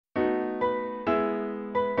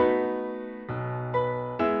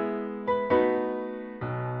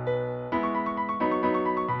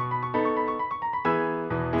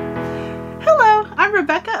I'm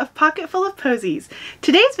Rebecca of Pocketful of Posies.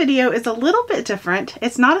 Today's video is a little bit different.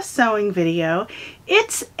 It's not a sewing video.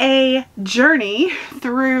 It's a journey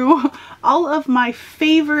through all of my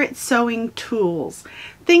favorite sewing tools.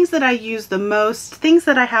 Things that I use the most, things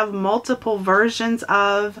that I have multiple versions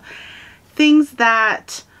of, things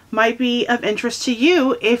that might be of interest to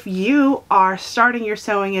you if you are starting your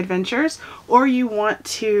sewing adventures or you want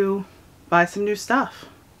to buy some new stuff.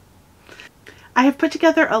 I have put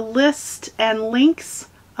together a list and links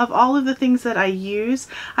of all of the things that I use.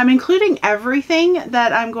 I'm including everything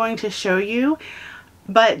that I'm going to show you,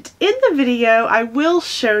 but in the video I will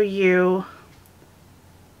show you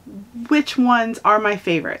which ones are my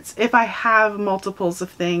favorites if I have multiples of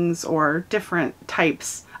things or different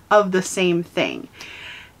types of the same thing.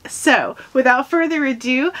 So without further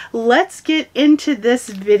ado, let's get into this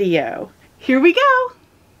video. Here we go.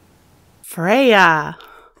 Freya,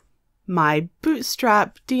 my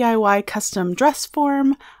Bootstrap DIY custom dress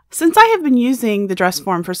form. Since I have been using the dress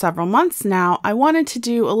form for several months now, I wanted to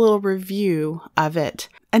do a little review of it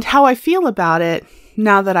and how I feel about it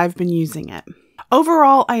now that I've been using it.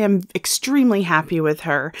 Overall, I am extremely happy with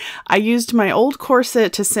her. I used my old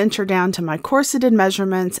corset to cinch her down to my corseted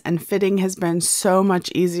measurements, and fitting has been so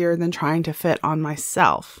much easier than trying to fit on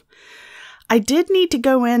myself. I did need to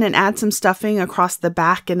go in and add some stuffing across the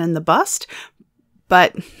back and in the bust,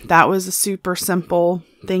 but that was a super simple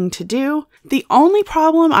thing to do. The only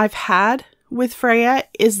problem I've had with Freya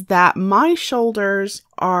is that my shoulders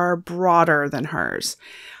are broader than hers,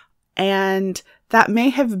 and that may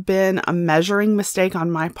have been a measuring mistake on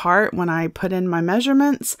my part when I put in my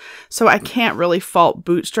measurements, so I can't really fault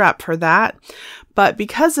Bootstrap for that. But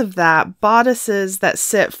because of that, bodices that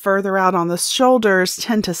sit further out on the shoulders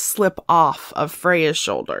tend to slip off of Freya's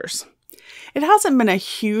shoulders. It hasn't been a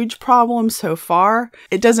huge problem so far.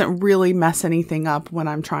 It doesn't really mess anything up when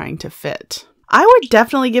I'm trying to fit. I would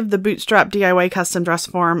definitely give the Bootstrap DIY custom dress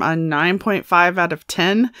form a 9.5 out of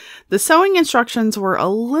 10. The sewing instructions were a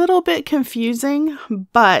little bit confusing,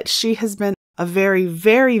 but she has been a very,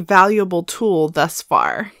 very valuable tool thus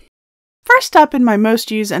far. First up in my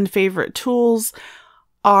most used and favorite tools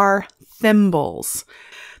are thimbles.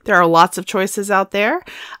 There are lots of choices out there.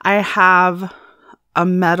 I have a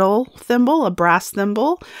metal thimble, a brass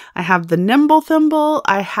thimble. I have the Nimble Thimble.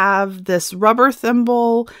 I have this rubber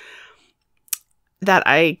thimble that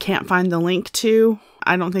I can't find the link to.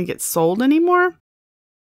 I don't think it's sold anymore.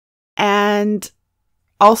 And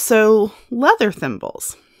also leather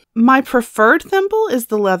thimbles. My preferred thimble is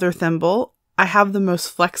the leather thimble. I have the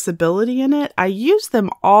most flexibility in it. I use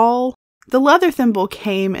them all. The leather thimble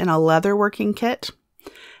came in a leather working kit,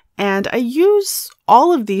 and I use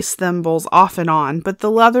all of these thimbles off and on, but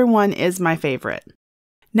the leather one is my favorite.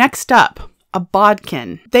 Next up, a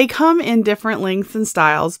bodkin. They come in different lengths and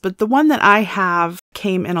styles, but the one that I have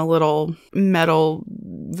came in a little metal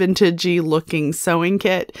vintagey looking sewing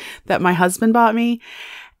kit that my husband bought me.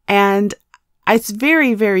 And it's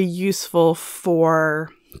very, very useful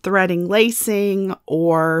for threading lacing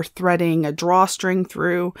or threading a drawstring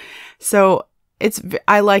through. So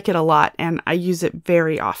I like it a lot and I use it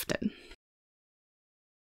very often.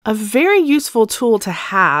 A very useful tool to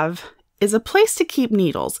have is a place to keep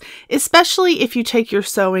needles, especially if you take your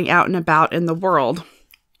sewing out and about in the world,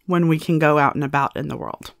 when we can go out and about in the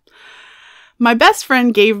world. My best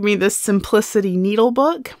friend gave me this Simplicity needle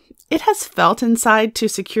book. It has felt inside to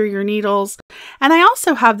secure your needles, and I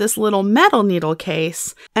also have this little metal needle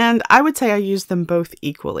case, and I would say I use them both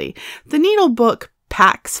equally. The needle book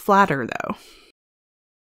packs flatter though.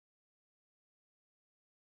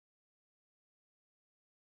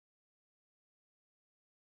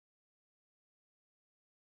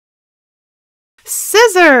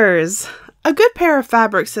 Scissors! A good pair of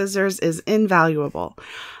fabric scissors is invaluable.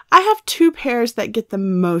 I have two pairs that get the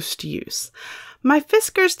most use. My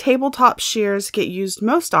Fiskar's Tabletop shears get used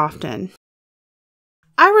most often.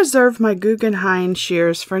 I reserve my Guggenhein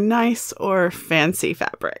shears for nice or fancy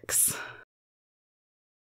fabrics.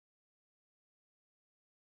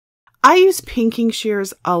 I use pinking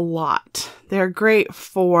shears a lot. They're great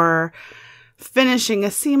for finishing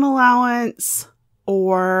a seam allowance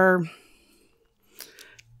or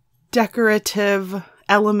decorative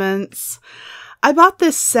elements. I bought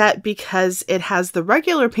this set because it has the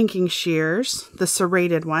regular pinking shears, the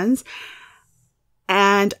serrated ones,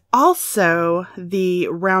 and also the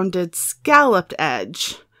rounded scalloped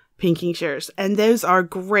edge pinking shears, and those are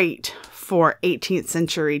great for 18th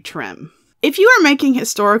century trim. If you are making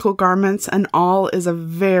historical garments, an awl is a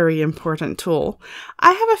very important tool.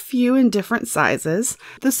 I have a few in different sizes.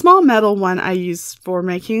 The small metal one I use for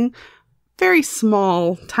making very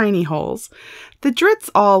small, tiny holes. The Dritz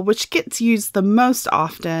Awl, which gets used the most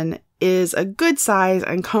often, is a good size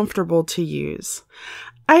and comfortable to use.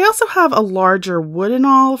 I also have a larger wooden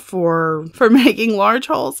awl for making large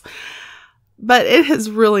holes, but it has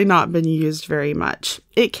really not been used very much.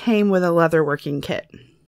 It came with a leather working kit.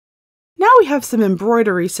 Now we have some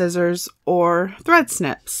embroidery scissors or thread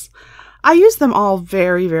snips. I use them all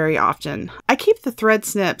very, very often. I keep the thread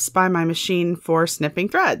snips by my machine for snipping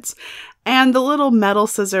threads, and the little metal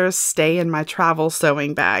scissors stay in my travel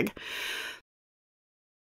sewing bag.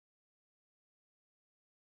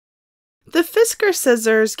 The Fiskar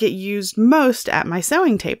scissors get used most at my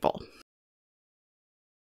sewing table.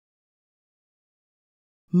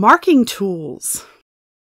 Marking tools.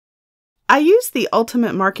 I use the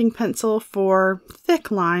Ultimate Marking Pencil for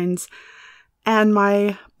thick lines and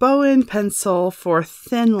my Bohin pencil for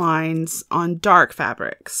thin lines on dark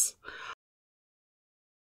fabrics.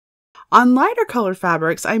 On lighter colored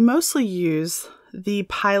fabrics, I mostly use the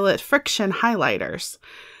Pilot FriXion highlighters.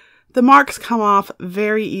 The marks come off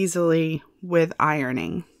very easily with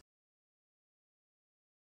ironing.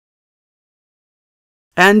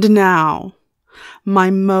 And now, my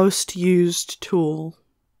most used tool,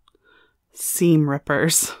 seam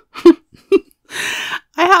rippers.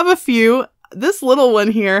 I have a few. This little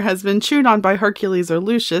one here has been chewed on by Hercules or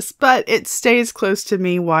Lucius, but it stays close to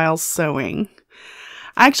me while sewing.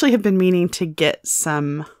 I actually have been meaning to get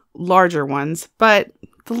some larger ones, but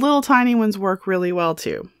the little tiny ones work really well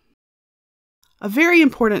too. A very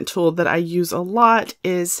important tool that I use a lot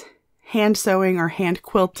is hand sewing or hand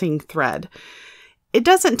quilting thread. It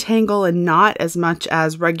doesn't tangle and knot as much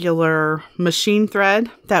as regular machine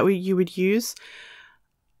thread that you would use.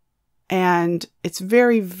 And it's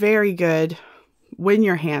very, very good when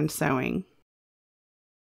you're hand sewing.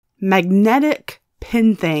 Magnetic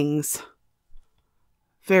pin things.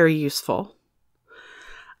 Very useful.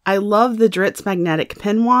 I love the Dritz magnetic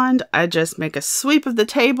pin wand. I just make a sweep of the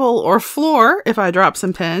table or floor if I drop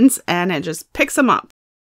some pins, and it just picks them up.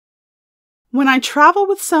 When I travel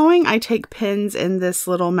with sewing, I take pins in this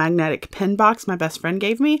little magnetic pin box my best friend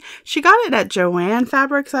gave me. She got it at Joann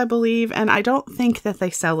Fabrics, I believe, and I don't think that they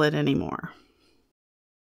sell it anymore.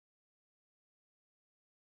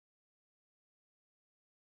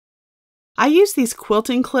 I use these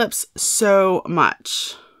quilting clips so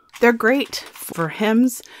much. They're great for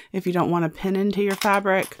hems if you don't want to pin into your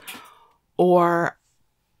fabric, or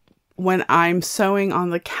when I'm sewing on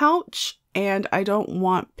the couch and I don't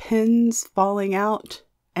want pins falling out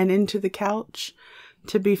and into the couch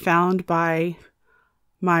to be found by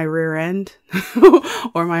my rear end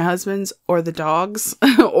or my husband's or the dogs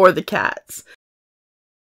or the cats.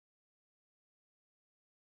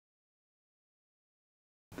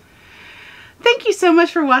 Thank you so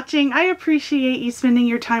much for watching. I appreciate you spending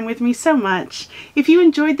your time with me so much. If you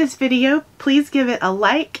enjoyed this video, please give it a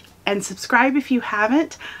like and subscribe if you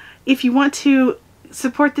haven't. If you want to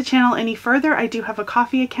support the channel any further, I do have a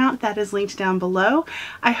Ko-fi account that is linked down below.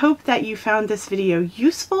 I hope that you found this video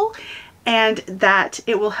useful and that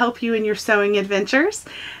it will help you in your sewing adventures.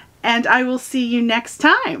 And I will see you next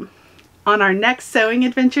time on our next sewing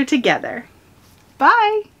adventure together.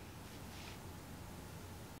 Bye!